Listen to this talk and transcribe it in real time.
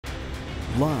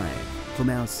Live from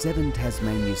our 7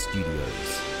 Tasmania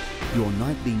studios, your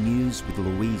nightly news with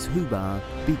Louise Hubar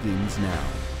begins now.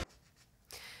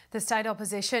 The state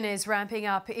opposition is ramping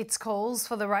up its calls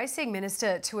for the racing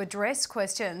minister to address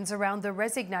questions around the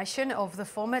resignation of the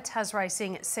former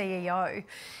TasRacing CEO.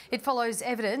 It follows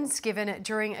evidence given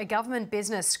during a government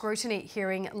business scrutiny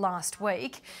hearing last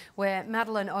week, where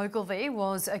Madeleine Ogilvie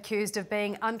was accused of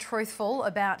being untruthful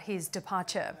about his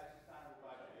departure.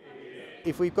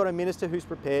 If we've got a minister who's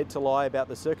prepared to lie about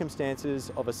the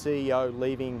circumstances of a CEO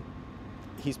leaving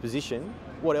his position,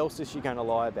 what else is she going to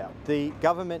lie about? The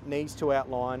government needs to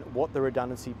outline what the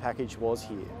redundancy package was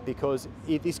here, because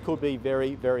this could be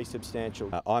very, very substantial.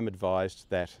 I'm advised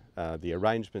that the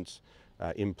arrangements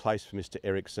in place for Mr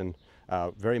Eriksson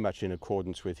are very much in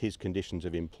accordance with his conditions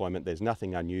of employment. There's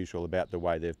nothing unusual about the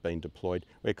way they've been deployed.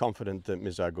 We're confident that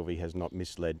Ms Ogilvie has not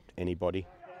misled anybody.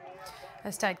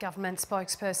 A state government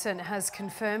spokesperson has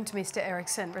confirmed Mr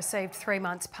Eriksson received 3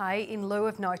 months' pay in lieu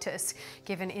of notice,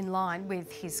 given in line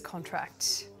with his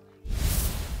contract.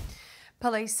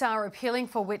 Police are appealing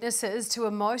for witnesses to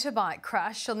a motorbike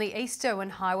crash on the East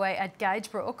Derwent Highway at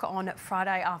Gagebrook on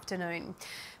Friday afternoon.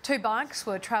 2 bikes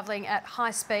were travelling at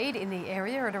high speed in the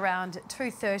area at around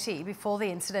 2:30 before the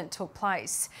incident took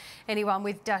place. Anyone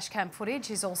with dashcam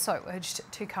footage is also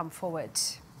urged to come forward.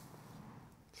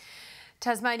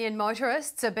 Tasmanian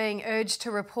motorists are being urged to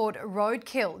report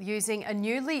roadkill using a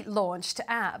newly launched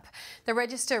app. The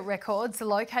register records the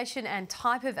location and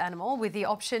type of animal with the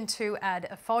option to add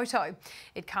a photo.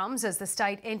 It comes as the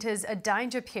state enters a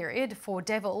danger period for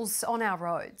devils on our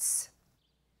roads.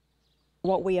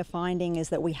 What we are finding is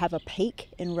that we have a peak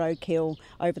in roadkill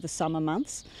over the summer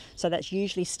months. So that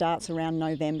usually starts around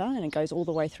November and it goes all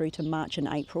the way through to March and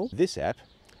April. This app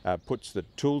puts the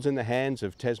tools in the hands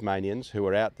of Tasmanians who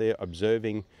are out there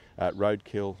observing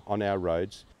roadkill on our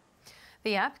roads.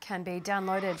 The app can be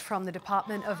downloaded from the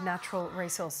Department of Natural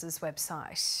Resources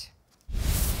website.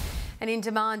 An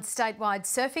in-demand statewide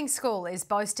surfing school is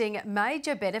boasting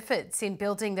major benefits in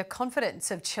building the confidence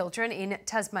of children in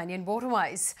Tasmanian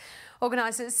waterways.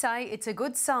 Organisers say it's a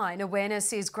good sign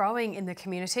awareness is growing in the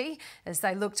community as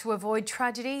they look to avoid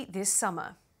tragedy this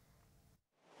summer.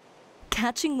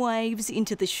 Catching waves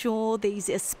into the shore, these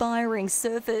aspiring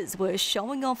surfers were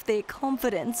showing off their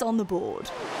confidence on the board.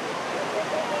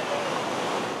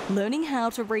 Learning how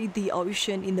to read the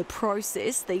ocean in the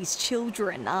process, these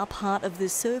children are part of the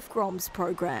Surf Groms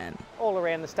program. All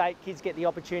around the state, kids get the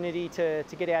opportunity to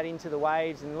get out into the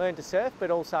waves and learn to surf,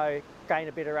 but also gain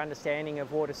a better understanding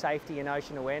of water safety and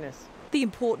ocean awareness. The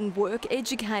important work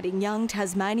educating young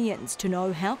Tasmanians to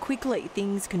know how quickly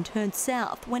things can turn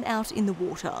south when out in the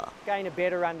water. Gain a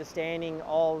better understanding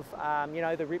of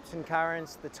the rips and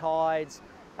currents, the tides,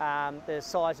 the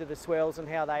size of the swells and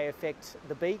how they affect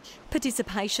the beach.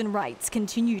 Participation rates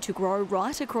continue to grow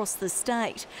right across the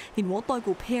state in what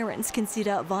local parents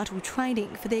consider vital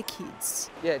training for their kids.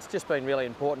 Yeah, it's just been really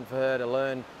important for her to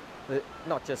learn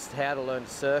not just how to learn to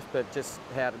surf, but just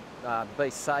how to be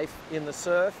safe in the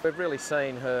surf. We've really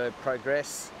seen her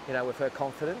progress, with her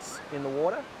confidence in the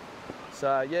water.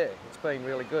 So yeah, it's been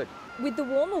really good. With the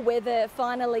warmer weather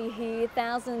finally here,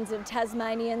 thousands of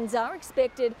Tasmanians are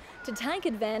expected to take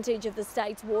advantage of the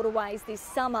state's waterways this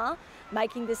summer,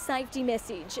 making the safety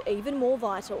message even more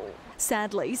vital.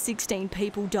 Sadly, 16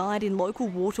 people died in local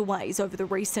waterways over the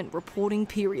recent reporting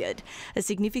period, a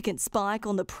significant spike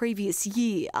on the previous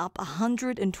year, up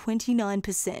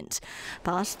 129%.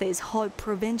 But there's hope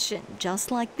prevention, just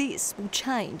like this, will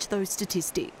change those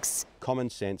statistics. Common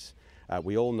sense.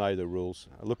 We all know the rules.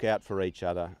 Look out for each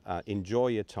other. Enjoy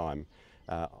your time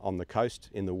on the coast,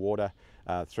 in the water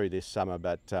through this summer,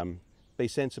 but be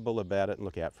sensible about it and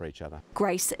look out for each other.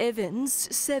 Grace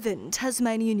Evans, 7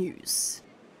 Tasmania News.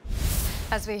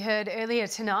 As we heard earlier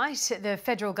tonight, the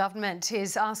federal government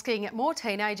is asking more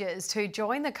teenagers to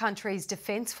join the country's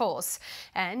Defence Force,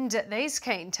 and these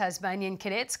keen Tasmanian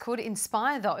cadets could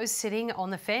inspire those sitting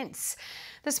on the fence.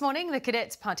 This morning, the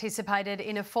cadets participated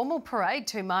in a formal parade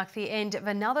to mark the end of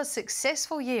another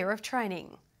successful year of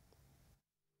training.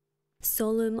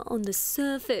 Solemn on the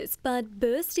surface, but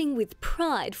bursting with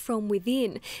pride from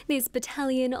within, this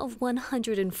battalion of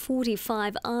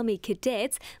 145 Army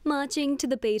cadets marching to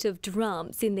the beat of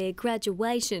drums in their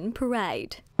graduation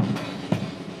parade.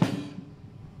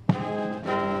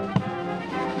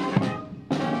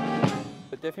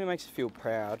 It definitely makes you feel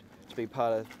proud to be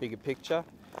part of the bigger picture,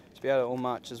 to be able to all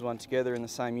march as one together in the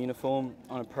same uniform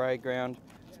on a parade ground.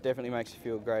 Definitely makes you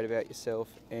feel great about yourself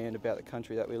and about the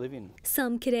country that we live in.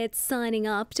 Some cadets signing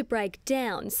up to break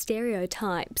down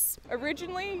stereotypes.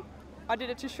 Originally, I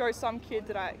did it to show some kids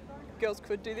that girls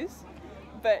could do this,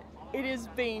 but It has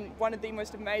been one of the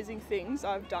most amazing things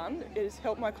I've done. It has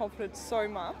helped my confidence so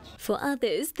much. For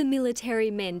others, the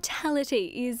military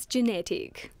mentality is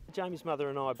genetic. Jamie's mother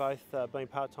and I both been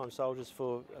part-time soldiers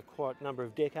for quite a number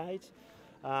of decades,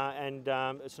 and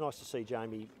it's nice to see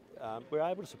Jamie. We're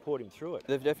able to support him through it.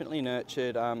 They've definitely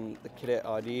nurtured the cadet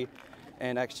idea,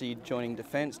 and actually joining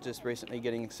Defence, just recently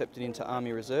getting accepted into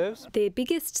Army Reserves. Their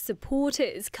biggest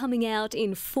supporters coming out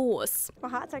in force. My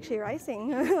heart's actually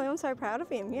racing. I'm so proud of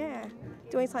him, yeah.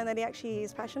 Doing something that he actually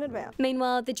is passionate about.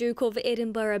 Meanwhile, the Duke of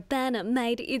Edinburgh banner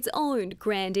made its own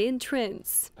grand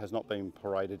entrance. Has not been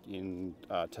paraded in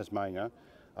Tasmania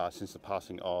since the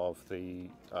passing of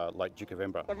the late Duke of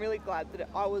Edinburgh. I'm really glad that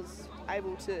I was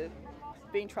able to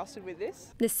be entrusted with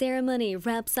this. The ceremony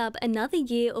wraps up another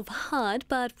year of hard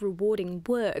but rewarding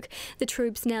work. The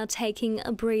troops now taking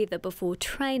a breather before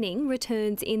training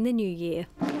returns in the new year.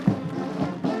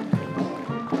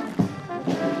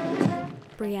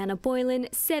 Brianna Boylan,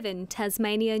 7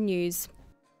 Tasmania News.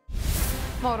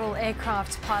 Model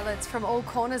aircraft pilots from all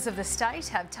corners of the state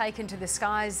have taken to the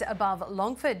skies above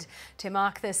Longford to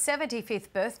mark the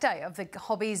 75th birthday of the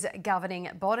hobby's governing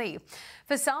body.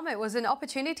 For some, it was an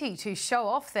opportunity to show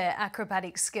off their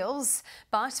acrobatic skills,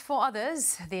 but for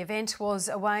others, the event was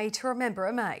a way to remember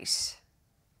a mate.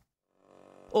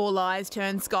 All eyes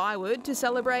turned skyward to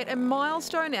celebrate a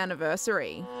milestone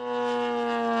anniversary.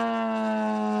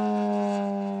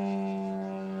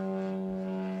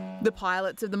 The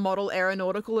pilots of the Model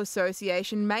Aeronautical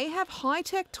Association may have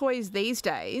high-tech toys these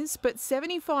days, but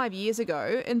 75 years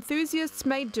ago, enthusiasts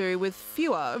made do with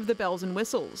fewer of the bells and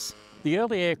whistles. The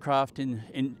early aircraft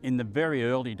in the very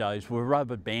early days were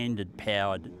rubber-banded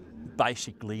powered.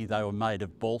 Basically, they were made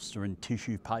of balsa and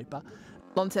tissue paper.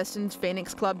 Launceston's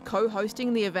Phoenix Club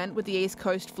co-hosting the event with the East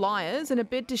Coast Flyers in a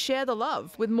bid to share the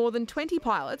love, with more than 20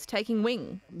 pilots taking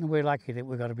wing. We're lucky that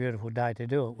we've got a beautiful day to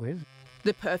do it with.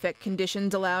 The perfect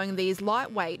conditions allowing these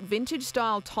lightweight,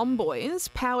 vintage-style tomboys,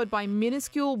 powered by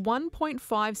minuscule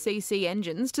 1.5cc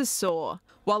engines, to soar,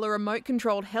 while a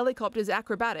remote-controlled helicopter's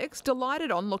acrobatics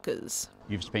delighted onlookers.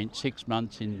 You've spent 6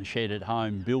 months in the shed at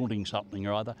home building something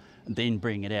or other, and then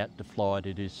bring it out to fly it.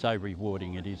 It is so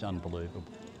rewarding, it is unbelievable.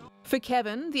 For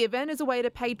Kevin, the event is a way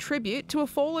to pay tribute to a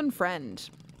fallen friend.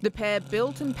 The pair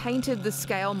built and painted the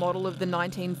scale model of the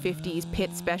 1950s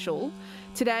Pit Special.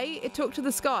 Today, it took to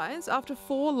the skies after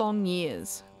 4 long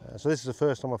years. So this is the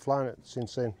first time I've flown it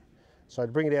since then. So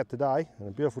to bring it out today, and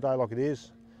a beautiful day like it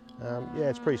is, yeah,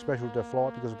 it's pretty special to fly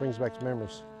it because it brings back some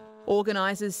memories.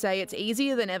 Organisers say it's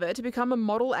easier than ever to become a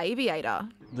model aviator.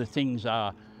 The things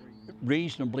are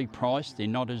reasonably priced. They're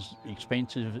not as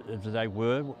expensive as they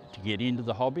were to get into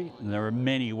the hobby, and there are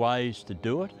many ways to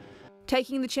do it.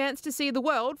 Taking the chance to see the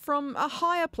world from a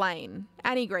higher plane.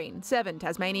 Annie Green, 7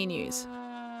 Tasmania News.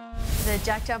 The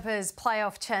Jack Jumpers'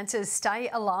 playoff chances stay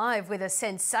alive with a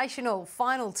sensational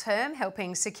final term,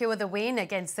 helping secure the win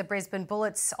against the Brisbane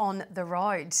Bullets on the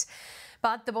road.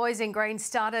 But the boys in green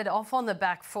started off on the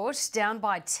back foot, down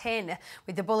by 10,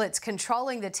 with the Bullets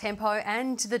controlling the tempo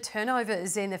and the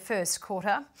turnovers in the first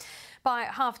quarter. By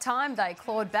half-time, they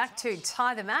clawed back to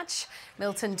tie the match.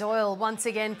 Milton Doyle once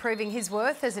again proving his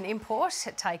worth as an import,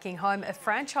 taking home a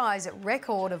franchise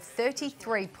record of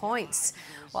 33 points,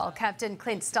 while captain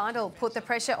Clint Steindl put the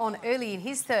pressure on early in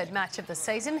his third match of the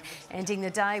season, ending the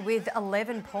day with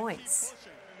 11 points.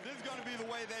 This is going to be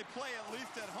the way they play, at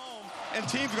least at home, and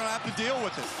teams are going to have to deal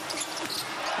with it.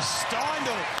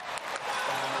 Steindl,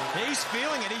 he's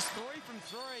feeling it. He's 3 from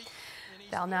 3.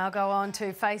 They'll now go on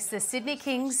to face the Sydney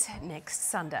Kings next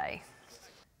Sunday.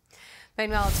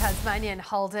 Meanwhile, Tasmanian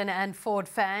Holden and Ford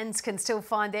fans can still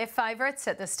find their favourites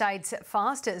at the state's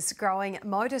fastest growing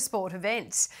motorsport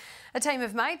event. A team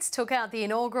of mates took out the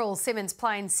inaugural Symmons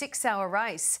Plain 6-hour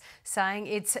race, saying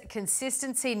it's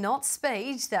consistency, not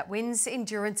speed, that wins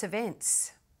endurance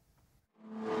events.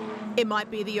 It might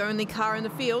be the only car in the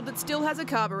field that still has a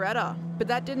carburettor, but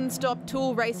that didn't stop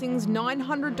Tool Racing's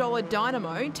 $900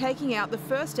 Dynamo taking out the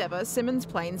first ever Symmons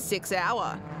Plain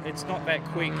 6-hour. It's not that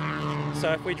quick,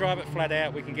 so if we drive it flat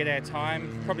out, we can get our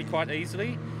time probably quite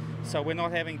easily. So we're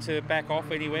not having to back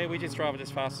off anywhere, we just drive it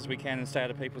as fast as we can and stay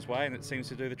out of people's way, and it seems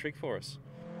to do the trick for us.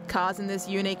 Cars in this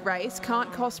unique race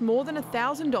can't cost more than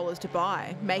 $1,000 to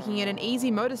buy, making it an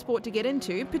easy motorsport to get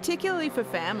into, particularly for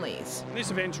families.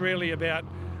 This event's really about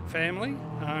family.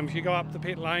 If you go up the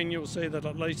pit lane, you'll see that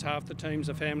at least half the teams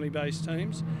are family-based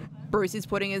teams. Bruce is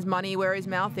putting his money where his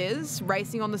mouth is,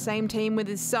 racing on the same team with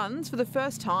his sons for the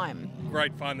first time.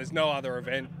 Great fun. There's no other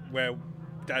event where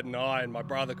Dad and I and my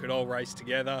brother could all race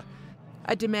together.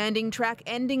 A demanding track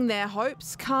ending their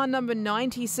hopes, car number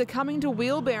 90 succumbing to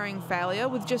wheel bearing failure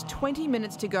with just 20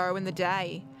 minutes to go in the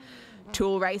day.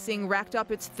 Tool racing racked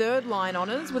up its third line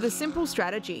honours with a simple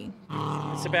strategy.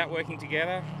 It's about working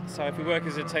together, so if we work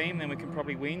as a team then we can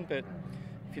probably win, but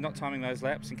if you're not timing those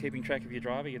laps and keeping track of your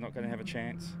driver, you're not going to have a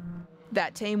chance.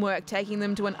 That teamwork taking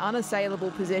them to an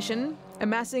unassailable position,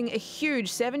 amassing a huge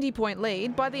 70-point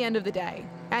lead by the end of the day.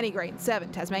 Annie Green,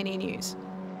 7 Tasmania News.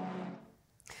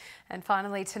 And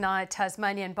finally tonight,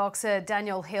 Tasmanian boxer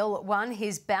Daniel Hill won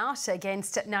his bout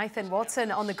against Nathan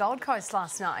Watson on the Gold Coast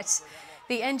last night.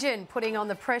 The engine putting on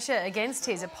the pressure against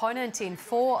his opponent in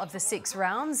 4 of the 6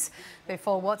 rounds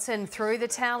before Watson threw the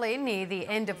towel in near the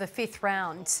end of the 5th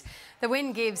round. The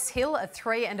win gives Hill a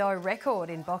 3-0 record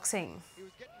in boxing.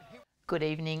 Good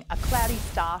evening. A cloudy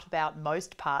start about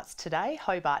most parts today.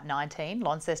 Hobart 19,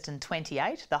 Launceston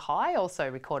 28. The high also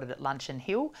recorded at Luncheon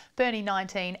Hill, Burnie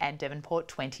 19 and Devonport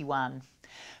 21.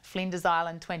 Flinders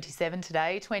Island 27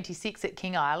 today, 26 at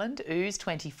King Island, Ouse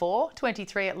 24,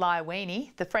 23 at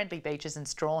Lyweenie, the Friendly Beaches and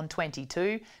Strawn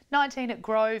 22, 19 at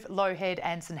Grove, Lowhead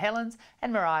and St Helens,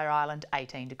 and Maria Island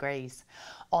 18 degrees.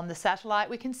 On the satellite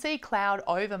we can see cloud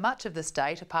over much of the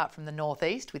state apart from the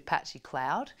northeast with patchy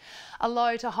cloud. A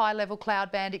low to high level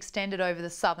cloud band extended over the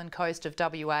southern coast of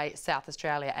WA, South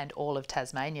Australia and all of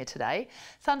Tasmania today.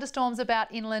 Thunderstorms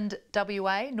about inland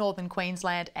WA, northern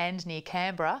Queensland and near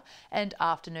Canberra, and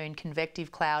afternoon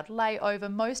convective cloud lay over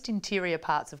most interior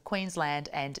parts of Queensland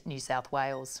and New South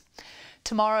Wales.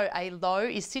 Tomorrow a low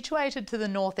is situated to the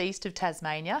northeast of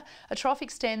Tasmania. A trough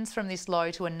extends from this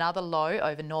low to another low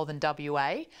over northern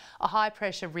WA. A high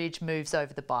pressure ridge moves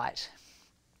over the Bight.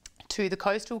 To the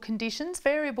coastal conditions,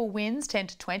 variable winds 10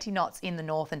 to 20 knots in the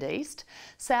north and east,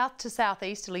 south to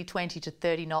southeasterly 20 to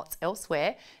 30 knots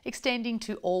elsewhere, extending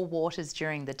to all waters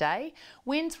during the day.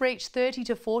 Winds reach 30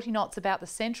 to 40 knots about the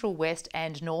central west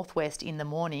and northwest in the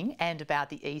morning and about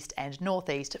the east and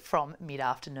northeast from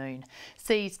mid-afternoon.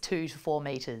 Seas 2 to 4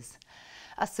 metres.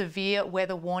 A severe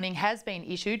weather warning has been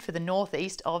issued for the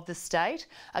northeast of the state.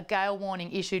 A gale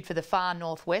warning issued for the far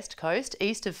northwest coast,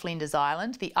 east of Flinders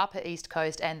Island, the upper east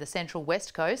coast and the central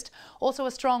west coast. Also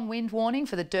a strong wind warning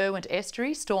for the Derwent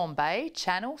Estuary, Storm Bay,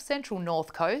 Channel, central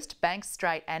north coast, Banks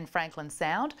Strait and Franklin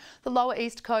Sound, the lower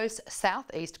east coast, south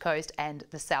east coast and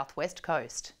the southwest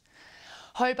coast.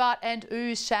 Hobart and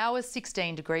Ouse showers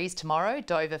 16 degrees tomorrow,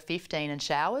 Dover 15 and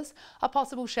showers. A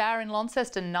possible shower in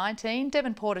Launceston 19,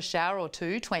 Devonport a shower or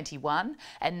 2, 21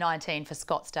 and 19 for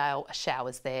Scottsdale,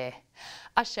 showers there.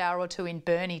 A shower or 2 in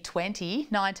Burnie 20,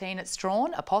 19 at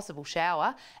Strawn, a possible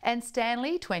shower, and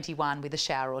Stanley 21 with a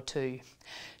shower or 2.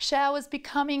 Showers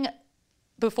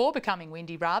before becoming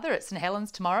windy at St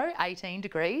Helens tomorrow, 18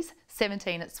 degrees,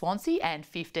 17 at Swansea and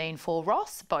 15 for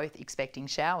Ross, both expecting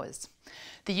showers.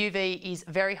 The UV is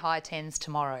very high 10s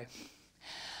tomorrow.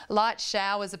 Light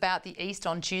showers about the east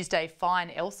on Tuesday,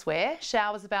 fine elsewhere.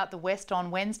 Showers about the west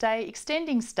on Wednesday,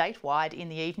 extending statewide in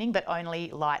the evening, but only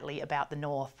lightly about the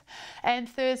north. And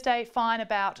Thursday, fine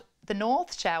about the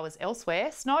north, showers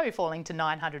elsewhere, snow falling to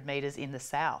 900 metres in the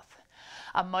south.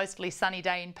 A mostly sunny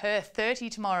day in Perth, 30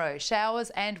 tomorrow.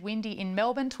 Showers and windy in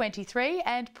Melbourne, 23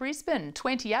 and Brisbane,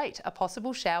 28. A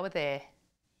possible shower there.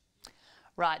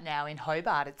 Right now in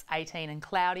Hobart, it's 18 and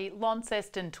cloudy.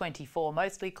 Launceston, 24,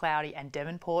 mostly cloudy, and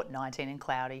Devonport, 19 and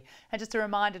cloudy. And just a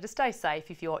reminder to stay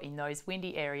safe if you're in those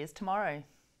windy areas tomorrow.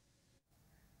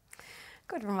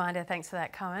 Good reminder. Thanks for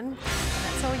that, Cohen.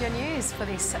 That's all your news for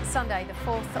this Sunday, the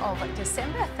 4th of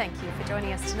December. Thank you for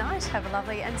joining us tonight. Have a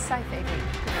lovely and safe evening.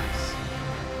 Good night.